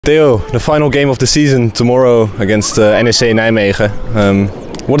Theo, the final game of the season tomorrow against NEC Nijmegen.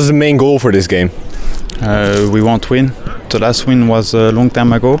 What is the main goal for this game? We want to win. The last win was a long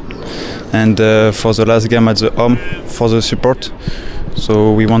time ago, and for the last game at the home for the support,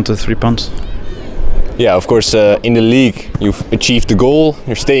 so we want the 3 points. Yeah, of course, in the league you've achieved the goal,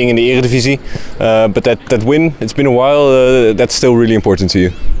 you're staying in the Eredivisie, but that win, it's been a while, that's still really important to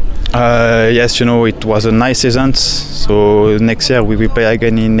you. Yes, you know, it was a nice season, so next year we will play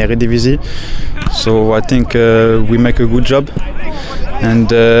again in Eredivisie, so I think we make a good job, and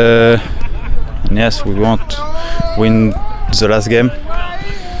yes, we want to win the last game.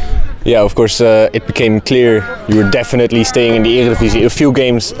 Yeah, of course, it became clear you were definitely staying in the Eredivisie a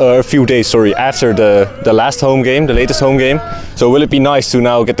few days after the last home game, the latest home game. So will it be nice to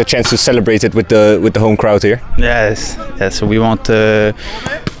now get the chance to celebrate it with the home crowd here? Yes, we want to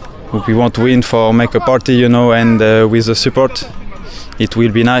win for megaparty, you know, and with the support, it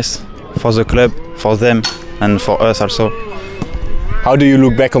will be nice for the club, for them, and for us also. How do you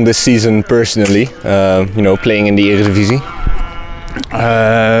look back on this season personally? You know, playing in the Eredivisie.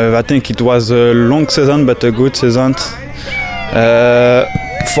 I think it was a long season, but a good season.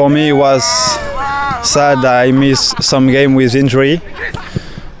 For me, it was sad I missed some game with injury.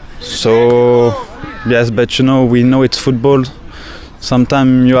 So yes, but you know, we know it's football.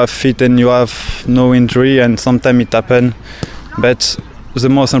 Sometimes you have fit and you have no injury, and sometimes it happens. But the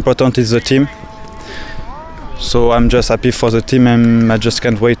most important is the team. So I'm just happy for the team, and I just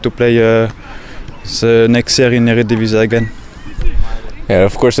can't wait to play the next year in Eredivisie again. Yeah,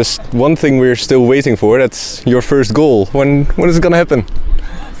 of course, there's one thing we're still waiting for. That's your first goal. When is it gonna happen?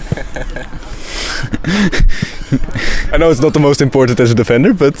 I know it's not the most important as a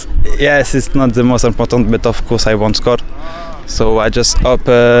defender, but yes, it's not the most important. But of course, I won't score. So I just hope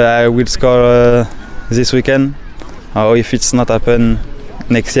I will score this weekend. Or if it's not happen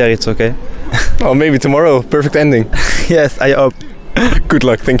next year, it's okay. Oh, maybe tomorrow. Perfect ending. Yes, I hope. Good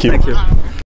luck. Thank you. Thank you.